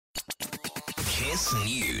Kiss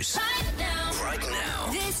News. Right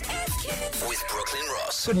now. This is Kiss. With Brooklyn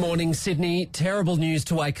Ross. Good morning, Sydney. Terrible news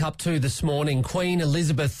to wake up to this morning. Queen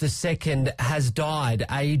Elizabeth II has died,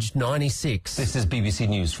 aged 96. This is BBC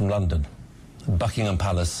News from London. Buckingham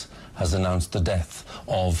Palace has announced the death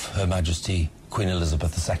of Her Majesty Queen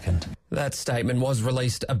Elizabeth II. That statement was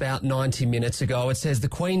released about 90 minutes ago. It says the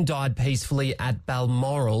Queen died peacefully at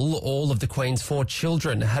Balmoral. All of the Queen's 4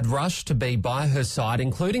 children had rushed to be by her side,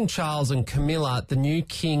 including Charles and Camilla, the new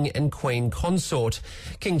King and Queen consort.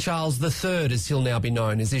 King Charles III, as he'll now be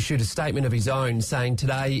known, has issued a statement of his own saying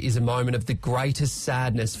today is a moment of the greatest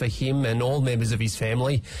sadness for him and all members of his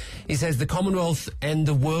family. He says the Commonwealth and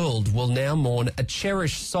the world will now mourn a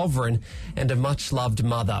cherished sovereign and a much-loved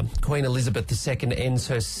mother. Queen Elizabeth II ends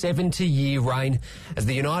her 70-year reign as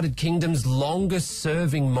the United Kingdom's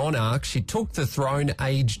longest-serving monarch. She took the throne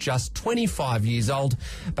aged just 25 years old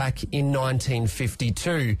back in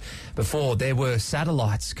 1952. Before there were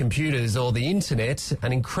satellites, computers or the internet,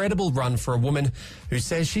 an incredible run for a woman who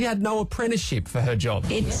says she had no apprenticeship for her job.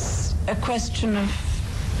 It's a question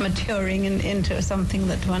of maturing into something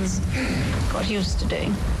that one's got used to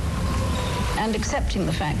doing and accepting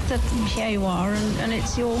the fact that here you are and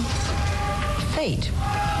it's your fate.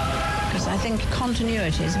 Because I think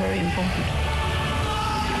continuity is very important.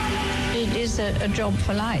 It is a job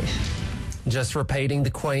for life. Just repeating,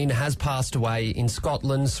 the Queen has passed away in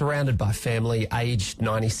Scotland, surrounded by family, aged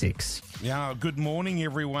 96. Yeah, good morning,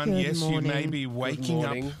 everyone. Good morning. You may be waking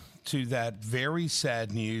up morning. to that very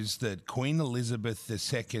sad news that Queen Elizabeth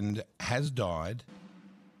II has died.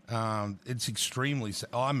 It's extremely sad.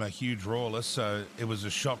 I'm a huge royalist, so it was a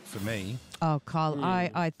shock for me. Oh, Kyle,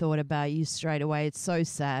 I thought about you straight away. It's so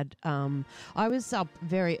sad. I was up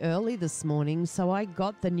very early this morning, so I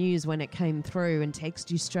got the news when it came through and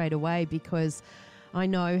texted you straight away because I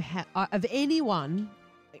know of anyone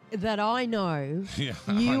that I know, Yeah,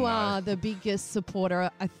 you I know. are the biggest supporter,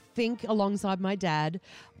 I think, alongside my dad.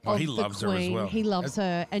 Oh, of he the loves her as Queen. well. He loves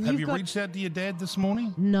her. And Have you've you got... reached out to your dad this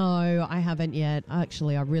morning? No, I haven't yet.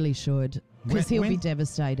 Actually, I really should because he'll be When-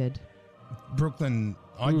 devastated. Brooklyn,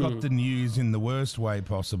 I got the news in the worst way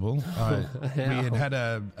possible. We had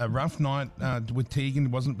a rough night with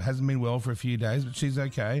Tegan. Hasn't been well for a few days, but she's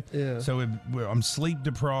okay. Yeah. So I'm sleep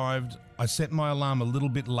deprived. I set my alarm a little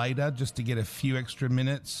bit later just to get a few extra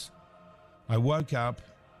minutes. I woke up.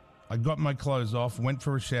 I got my clothes off, went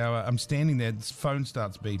for a shower. I'm standing there. The phone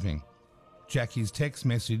starts beeping. Jackie's text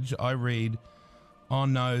message. I read, "Oh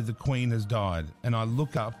no, the Queen has died." And I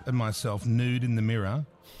look up at myself nude in the mirror.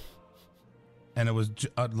 And it was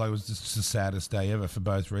just the saddest day ever for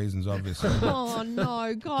both reasons, obviously. Oh,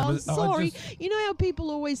 no, God, I'm was- I sorry. just- You know how people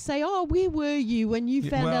always say, oh, where were you when you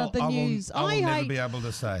found out the news? I will never be able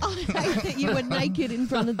to say. I hate that you were naked in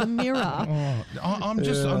front of the mirror. I'm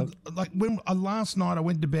just like when last night I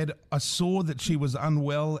went to bed, I saw that she was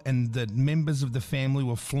unwell and that members of the family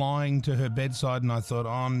were flying to her bedside, and I thought,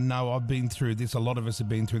 oh no, I've been through this. A lot of us have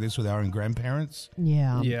been through this with our own grandparents.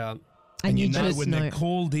 Yeah. Yeah. And you know just when know. they're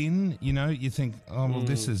called in, you think, oh well,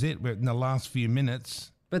 this is it. But in the last few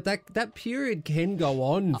minutes. But that period can go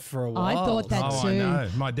on for a while. I thought that Oh, too. I know.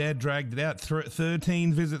 My dad dragged it out.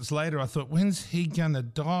 13 visits later, I thought, when's he gonna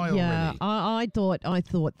die Yeah, already? I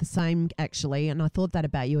thought the same actually, and I thought that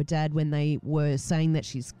about your dad when they were saying that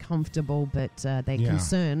she's comfortable, but they're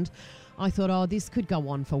concerned. I thought, oh, this could go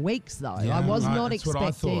on for weeks, though. Yeah, I was right, not that's what I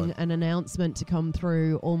expecting thought. an announcement to come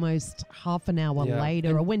through almost half an hour Yeah.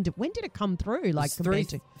 later. Or when did it come through? Like It's compared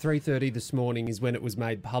to 3:30 this morning is when it was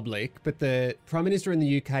made public, but the Prime Minister in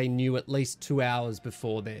the UK knew at least 2 hours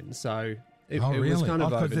before then, so it really? was kind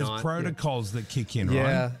of because overnight. there's protocols that kick in, right?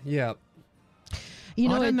 Yeah, yeah. you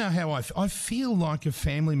know, I don't know how I feel like a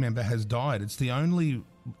family member has died. It's the only.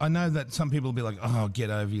 I know that some people will be like, "Oh,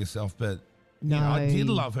 get over yourself," but No. I did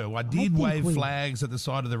love her. I did think wave we- flags at the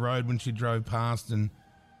side of the road when she drove past, and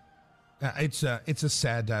it's a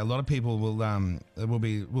sad day. A lot of people will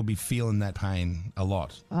be feeling that pain a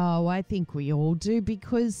lot. Oh, I think we all do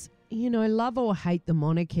because, love or hate the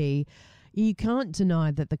monarchy, you can't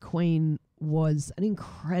deny that the Queen was an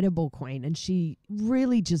incredible queen and she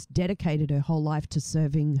really just dedicated her whole life to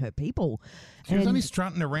serving her people. She was And- only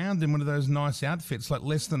strutting around in one of those nice outfits like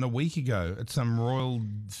less than a week ago at some royal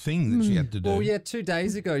thing that she had to do. Well, yeah, 2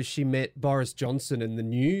 days ago she met Boris Johnson and the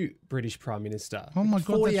new British Prime Minister. Oh my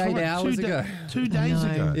God, 48 that's right. hours ago. 2 days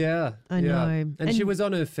I know. ago. Yeah, I yeah. know. And she And- was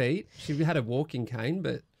on her feet. She had a walking cane,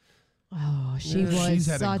 but Oh, she Yeah. was She's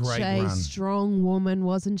had a such great a run. strong woman,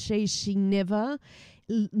 wasn't she? She never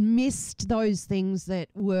missed those things that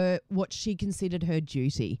were what she considered her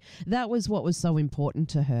duty. That was what was so important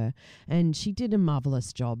to her. And she did a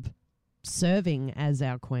marvellous job. serving as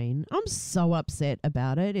our queen. I'm so upset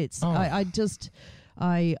about it. It's Oh.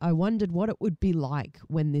 I wondered what it would be like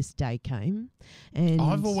when this day came, and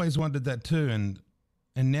I've always wondered that too, and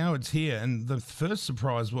now it's here. And the first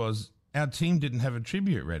surprise was our team didn't have a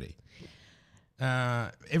tribute ready.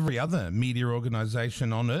 Every other media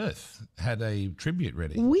organisation on earth had a tribute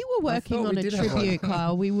ready. we were working thought on we a did have tribute,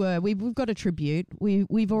 Kyle. We've got a tribute.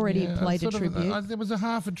 We've already Yeah, played a sort of, tribute. there was a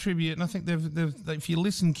half a tribute, and I think if you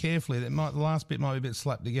listen carefully, the last bit might be a bit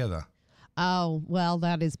slapped together. Oh, well,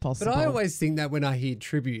 that is possible. But I always think that when I hear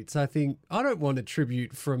tributes, I think I don't want a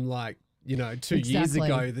tribute from 2 years Exactly.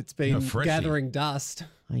 ago that's been A freshie. gathering dust.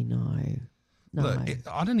 I know. No. Look,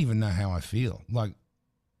 I don't even know how I feel. Like,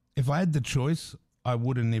 if I had the choice, I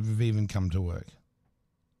wouldn't have even come to work.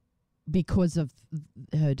 Because of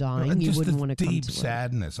her dying, you Just wouldn't the want to come deep to work.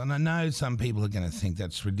 sadness. And I know some people are going to think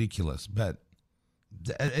that's ridiculous, but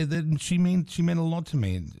she meant a lot to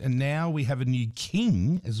me. And now we have a new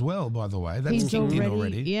king as well, by the way. That's He's kicked in already,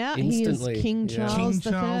 already. yeah, he is Instantly, King yeah. Charles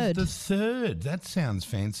King Charles III. the Third. That sounds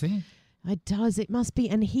fancy. It does. It must be.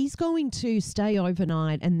 And he's going to stay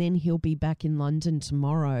overnight and then he'll be back in London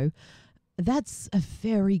tomorrow. That's a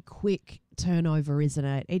very quick turnover, isn't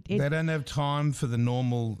it? They don't have time for the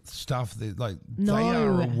normal stuff. They No.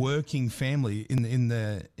 are a working family in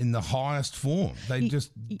the highest form. They You-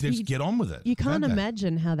 just you- get on with it. You can't don't they?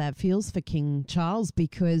 imagine how that feels for King Charles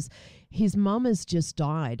because his mum has just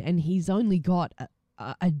died and he's only got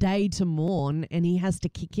a day to mourn and he has to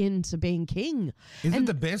kick into being king. Is it And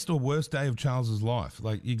the best or worst day of Charles's life?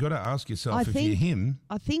 Like, you got to ask yourself I if you're think- him.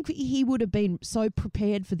 I think he would have been so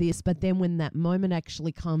prepared for this, but then when that moment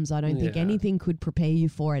actually comes, I don't think Yeah. anything could prepare you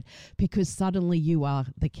for it because suddenly you are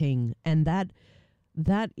the king, and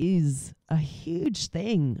that is a huge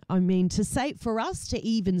thing. I mean, for us to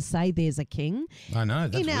even say there's a king I know.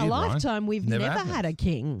 That's in our weird, right? lifetime, we've never happened. had a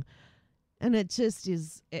king. And it just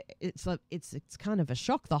is. It's kind of a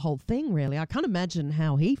shock. The whole thing, really. I can't imagine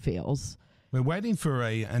how he feels. We're waiting for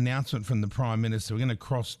a announcement from the Prime Minister. We're going to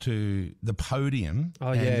cross to the podium. Oh,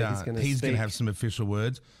 and, yeah, he's gonna to speak. have some official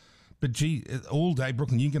words. But gee, all day,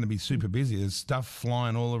 Brooklyn, you're going to be super busy. There's stuff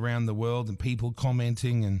flying all around the world and people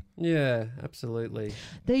commenting, and Yeah, absolutely.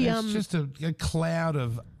 it's just a cloud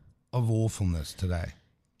of awfulness today.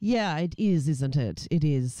 Yeah, it is, isn't it? It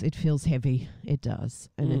is. It feels heavy. It does.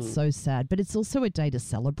 And it's so sad. But it's also a day to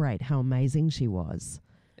celebrate how amazing she was.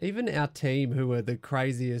 Even our team, who are the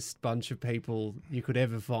craziest bunch of people you could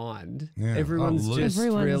ever find, Yeah. everyone's Oh, just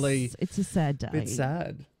really It's a sad day. a bit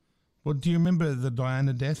sad. Well, do you remember the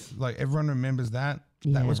Diana death? Like, everyone remembers that.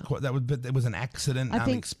 That was Yeah. but there was an accident,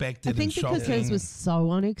 unexpected I think and because shocking. hers was so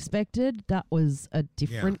unexpected, that was a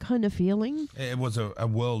different kind of feeling. It was a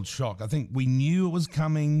world shock. I think we knew it was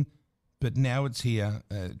coming, but now it's here.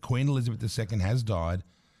 Queen Elizabeth II has died.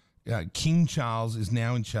 King Charles is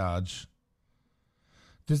now in charge.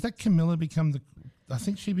 Does that Camilla become the... I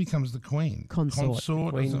think she becomes the queen. Consort.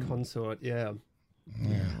 Queen consort, yeah.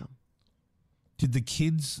 Yeah. Did the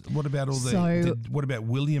kids... What about all the... So- what about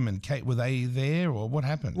William and Kate? Were they there or what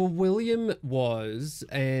happened? Well, William was,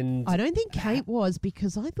 and I don't think Kate was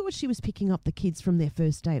because I thought she was picking up the kids from their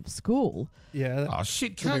first day of school. yeah, Oh,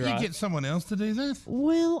 shit. Could be Can't you right. get someone else to do that?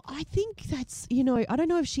 Well, I think that's, I don't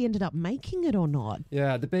know if she ended up making it or not.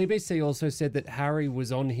 yeah. The BBC also said that Harry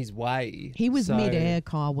was on his way. He was So- mid-air,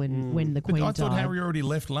 Carl, when the But Queen I thought died. Harry already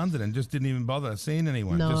left London and just didn't even bother seeing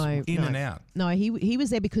anyone. just in and out. No, he was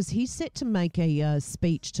there because he's set to make a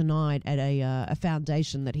speech tonight at a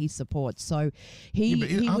foundation that he supports. So he, Yeah, but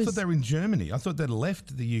he I was. thought they were in Germany. I thought they'd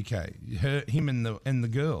left the UK. Him and the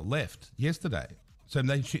girl left yesterday. So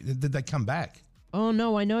did they come back? Oh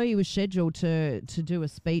no, I know he was scheduled to do a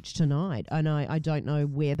speech tonight, and I don't know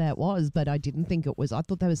where that was, but I didn't think it was. I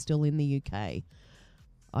thought they were still in the UK.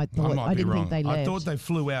 I might be didn't wrong. think they left. I thought they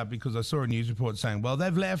flew out because I saw a news report saying, well,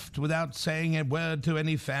 they've left without saying a word to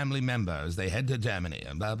any family members. They head to Germany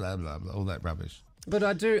and blah, blah, blah, blah all that rubbish. But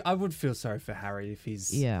I would feel sorry for Harry if he's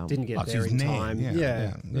didn't get It's there his in nan. time.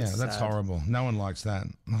 Yeah, that's sad. horrible. No one likes that.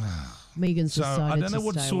 Megan's So decided I don't know to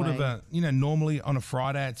what stay sort away. of normally on a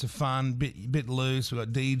Friday it's a fun bit loose. We've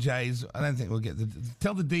got DJs. I don't think we'll get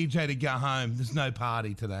tell the DJ to go home. There's no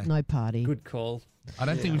party today. No party. Good call. I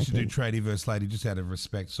don't think we should do tradie versus lady just out of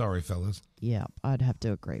respect. Sorry, fellas. Yeah, I'd have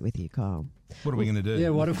to agree with you, Carl. What are we going to do? Yeah,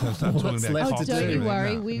 what We're gonna start talking what's about left to cops do? Don't and you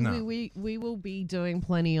everything? worry. No, no. We will be doing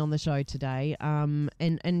plenty on the show today. And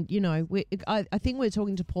I think we're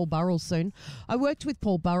talking to Paul Burrell soon. I worked with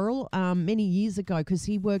Paul Burrell many years ago because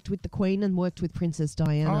he worked with the Queen and worked with Princess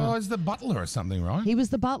Diana. Oh, is the butler or something, right? He was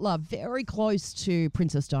the butler, very close to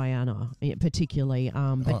Princess Diana, particularly. But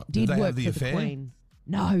Oh, did did they work have the for affair? the Queen.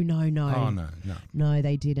 No. Oh, no. No,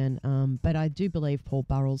 they didn't. But I do believe Paul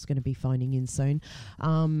Burrell's going to be phoning in soon.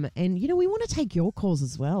 And, we want to take your calls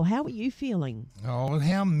as well. How are you feeling? Oh,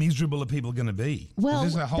 how miserable are people going to be? Well,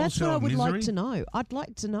 Is this a whole that's show what I of would misery? like to know. I'd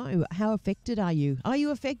like to know, how affected are you? Are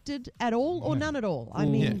you affected at all or none at all? I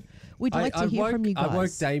mean, we'd like to hear from you guys. I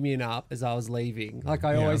woke Damien up as I was leaving. Like,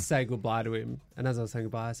 I always say goodbye to him. And as I was saying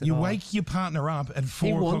goodbye, I said, You wake your partner up at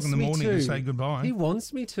 4 o'clock in the morning to say goodbye. He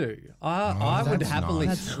wants me to. I would that's happily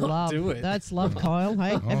That's not love. do it. That's love, Kyle.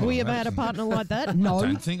 Hey, have we ever had a partner like that? No. I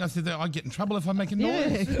don't think. I said that I'd get in trouble if I make a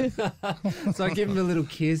noise. So I give him a little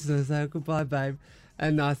kiss and I say, goodbye, babe.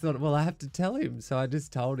 And I thought, well, I have to tell him. So I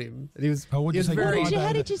just told him. And he was, what'd you say? very,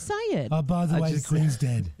 How did you say it? Oh, by the way, the Queen's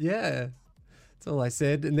dead. yeah. That's all I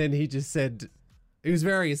said. And then he just said, he was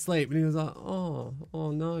very asleep. And he was like, oh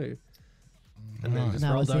no. And then just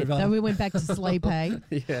That rolled was it. over. So we went back to sleep, hey?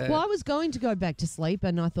 Yeah. Well, I was going to go back to sleep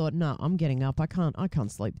and I thought, no, I'm getting up. I can't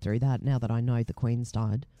sleep through that now that I know the Queen's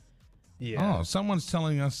died. Yeah. Oh, someone's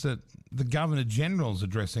telling us that the Governor General's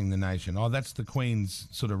addressing the nation. Oh, that's the Queen's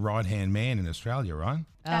sort of right-hand man in Australia, right?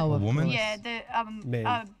 Oh, A of woman? course.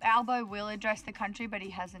 Yeah, Albo will address the country, but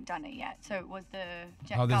he hasn't done it yet. So it was the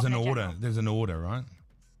There's an Governor order. General. There's an order, right?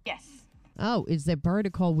 Yes. Oh, is there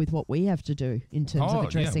protocol with what we have to do in terms of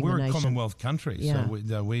addressing we're the a nation? Commonwealth country, Yeah.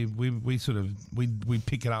 so we sort of we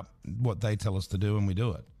pick it up what they tell us to do and we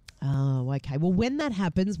do it. Oh, okay. Well, when that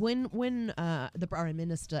happens, when the Prime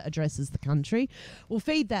Minister addresses the country, we'll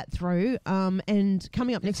feed that through. And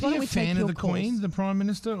coming up next, Is why he don't a we take fan your of the calls? Queen, the Prime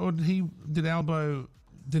Minister, or did Albo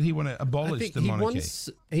want to I abolish think the monarchy?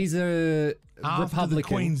 he's a After Republican. the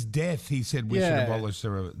Queen's death, he said we should Yeah. abolish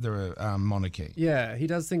the monarchy. Yeah, he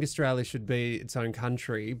does think Australia should be its own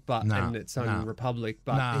country, and its own republic.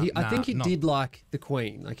 But I think he did like the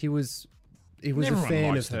Queen. Like he was a Everyone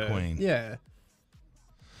fan likes of her. the Queen. Yeah.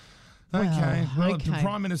 Okay. Well, if the okay.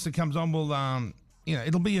 Prime Minister comes on,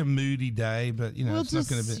 it'll be a moody day, but it's not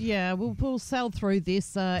going to be. Yeah, we'll sail through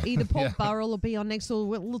this. Either Paul Burrell will be on next, or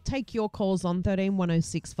we'll take your calls on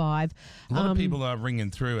 131065. A lot of people are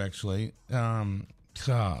ringing through, actually.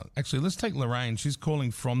 Actually, let's take Lorraine. She's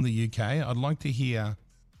calling from the UK. I'd like to hear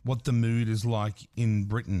what the mood is like in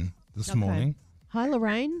Britain this morning. Hi,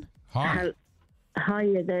 Lorraine. Hi.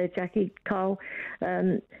 Hiya there, Jackie, Cole.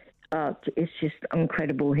 It's just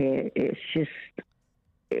incredible here. It's just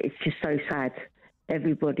so sad.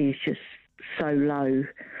 Everybody's just so low.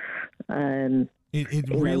 It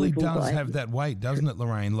really does have that weight, doesn't it,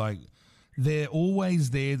 Lorraine? Like, they're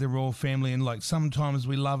always there. They're all family, and like sometimes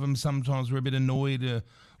we love them, sometimes we're a bit annoyed,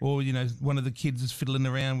 or one of the kids is fiddling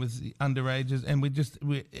around with the underages, and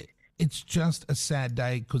it's just a sad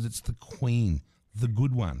day because it's the Queen, the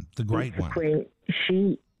good one, the great one. Queen,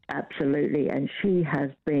 she absolutely, and she has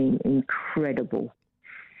been incredible,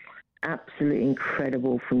 absolutely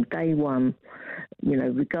incredible from day one.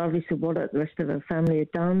 Regardless of what the rest of her family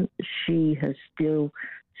had done, she has still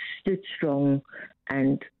stood strong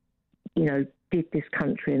and, did this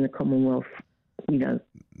country and the Commonwealth,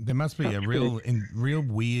 There must be a real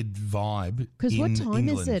weird vibe. Because what time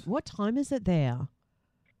England. is it? What time is it there?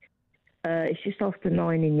 It's just after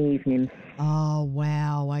 9 in the evening. Oh,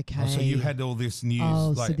 wow. Okay. Oh, so you had all this news. Oh,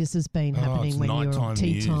 like, so this has been happening it's when you were nighttime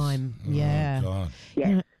tea news. time. Oh, Yeah. God.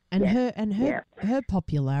 Yeah. Her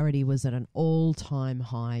popularity was at an all-time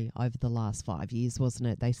high over the last 5 years, wasn't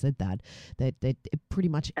it? They said that pretty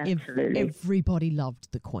much everybody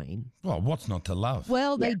loved the Queen. Well, what's not to love?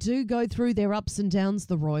 Well, they do go through their ups and downs,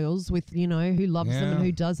 the royals, with who loves them and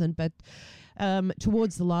who doesn't. But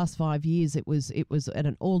towards the last 5 years, it was at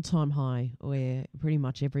an all-time high where pretty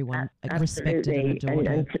much everyone respected and adored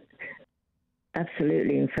her.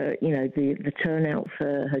 Absolutely, and for the turnout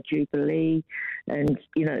for her jubilee, and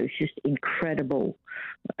it's just incredible.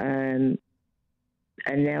 And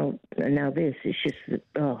now this, it's just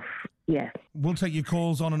We'll take your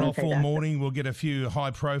calls on and off all morning. We'll get a few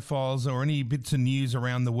high profiles or any bits of news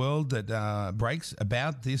around the world that breaks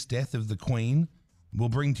about this death of the Queen. We'll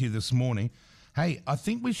bring to you this morning. Hey, I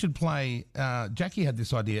think we should play. Jackie had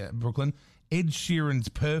this idea, Brooklyn. Ed Sheeran's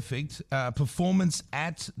Perfect performance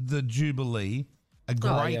at the Jubilee. A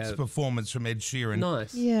great performance from Ed Sheeran.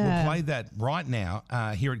 Nice. Yeah. We'll play that right now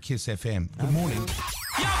here at Kiss FM. Good morning.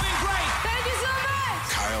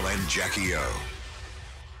 Kyle and Jackie O.